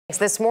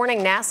This morning,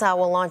 NASA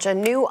will launch a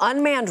new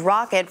unmanned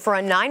rocket for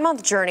a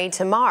 9-month journey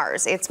to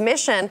Mars. Its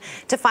mission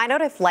to find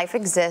out if life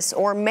exists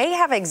or may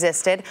have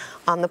existed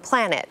on the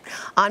planet.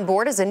 On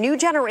board is a new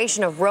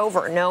generation of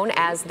rover known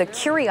as the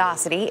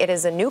Curiosity. It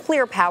is a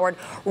nuclear-powered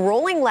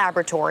rolling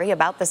laboratory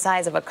about the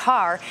size of a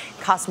car.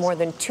 It costs more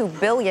than $2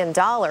 billion,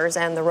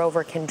 and the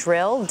rover can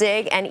drill,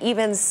 dig, and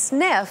even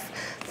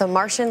sniff the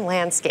Martian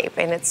landscape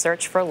in its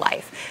search for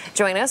life.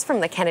 Join us from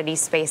the Kennedy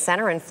Space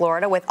Center in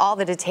Florida with all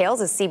the details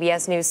is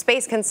CBS News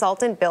space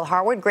consultant Bill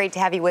Harwood. Great to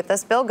have you with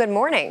us, Bill. Good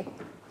morning.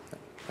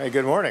 Hey,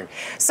 good morning.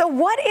 So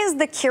what is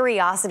the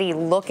Curiosity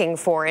looking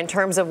for in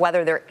terms of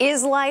whether there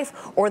is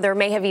life or there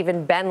may have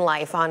even been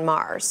life on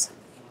Mars?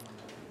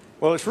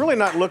 Well, it's really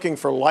not looking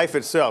for life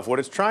itself. What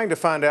it's trying to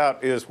find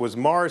out is, was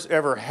Mars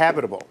ever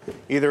habitable,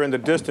 either in the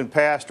distant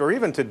past or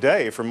even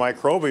today for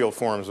microbial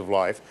forms of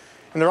life?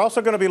 And they're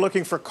also going to be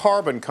looking for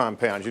carbon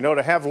compounds. You know,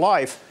 to have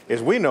life,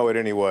 as we know it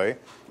anyway,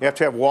 you have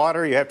to have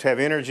water, you have to have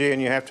energy,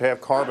 and you have to have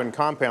carbon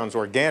compounds,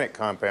 organic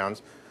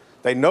compounds.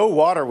 They know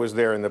water was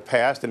there in the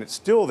past, and it's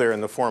still there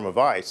in the form of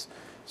ice.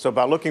 So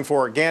by looking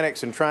for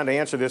organics and trying to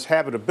answer this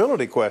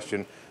habitability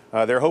question,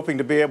 they're hoping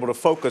to be able to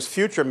focus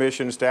future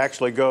missions to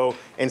actually go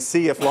and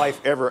see if life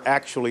ever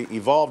actually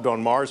evolved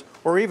on Mars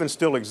or even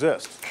still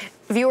exists.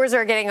 Viewers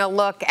are getting a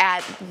look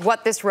at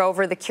what this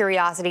rover, the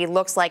Curiosity,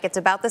 looks like. It's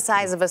about the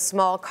size of a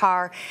small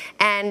car,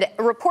 and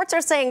reports are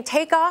saying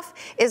takeoff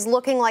is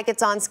looking like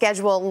it's on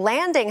schedule.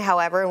 Landing,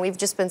 however, and we've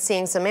just been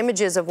seeing some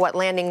images of what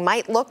landing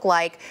might look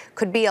like,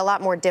 could be a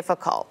lot more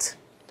difficult.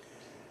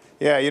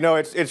 Yeah, you know,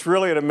 it's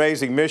really an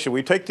amazing mission.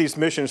 We take these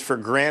missions for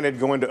granted,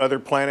 going to other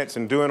planets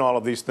and doing all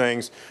of these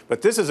things,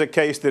 but this is a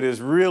case that is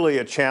really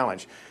a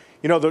challenge.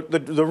 You know,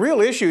 the real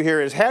issue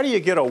here is, how do you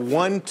get a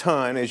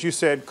 1-ton, as you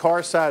said,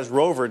 car-sized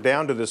rover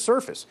down to the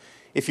surface?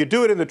 If you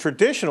do it in the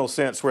traditional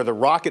sense, where the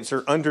rockets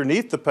are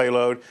underneath the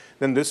payload,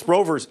 then this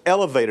rover's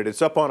elevated.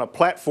 It's up on a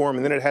platform,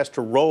 and then it has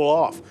to roll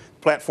off.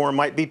 The platform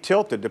might be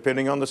tilted,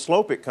 depending on the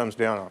slope it comes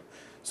down on.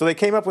 So they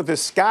came up with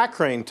this sky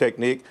crane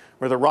technique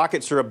where the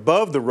rockets are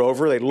above the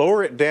rover. They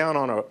lower it down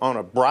on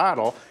a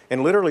bridle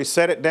and literally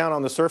set it down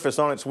on the surface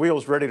on its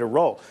wheels, ready to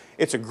roll.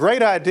 It's a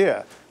great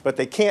idea, but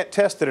they can't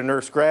test it in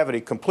Earth's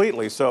gravity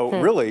completely. So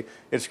really,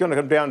 it's going to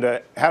come down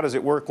to how does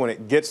it work when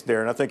it gets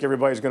there. And I think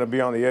everybody's going to be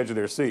on the edge of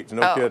their seats.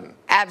 No kidding.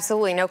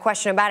 Absolutely, no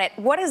question about it.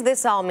 What does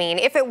this all mean,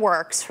 if it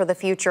works, for the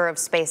future of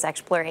space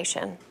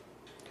exploration?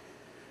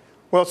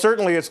 Well,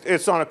 certainly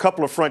it's on a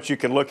couple of fronts you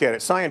can look at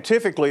it.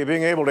 Scientifically,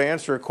 being able to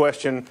answer a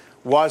question,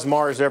 was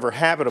Mars ever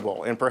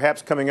habitable? And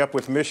perhaps coming up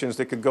with missions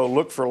that could go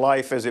look for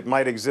life as it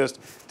might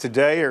exist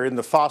today or in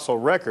the fossil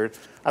record.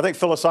 I think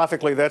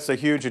philosophically that's a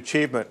huge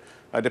achievement,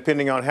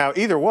 depending on how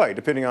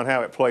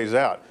it plays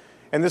out.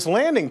 And this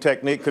landing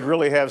technique could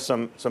really have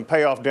some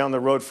payoff down the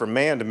road for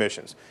manned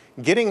missions.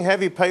 Getting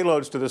heavy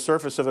payloads to the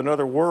surface of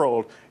another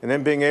world and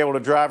then being able to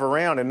drive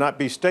around and not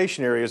be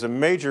stationary is a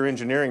major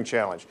engineering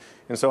challenge.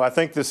 And so I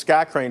think this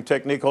sky crane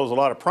technique holds a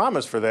lot of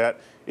promise for that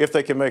if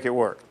they can make it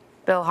work.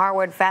 Bill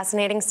Harwood,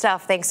 fascinating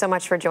stuff. Thanks so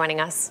much for joining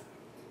us.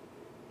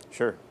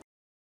 Sure.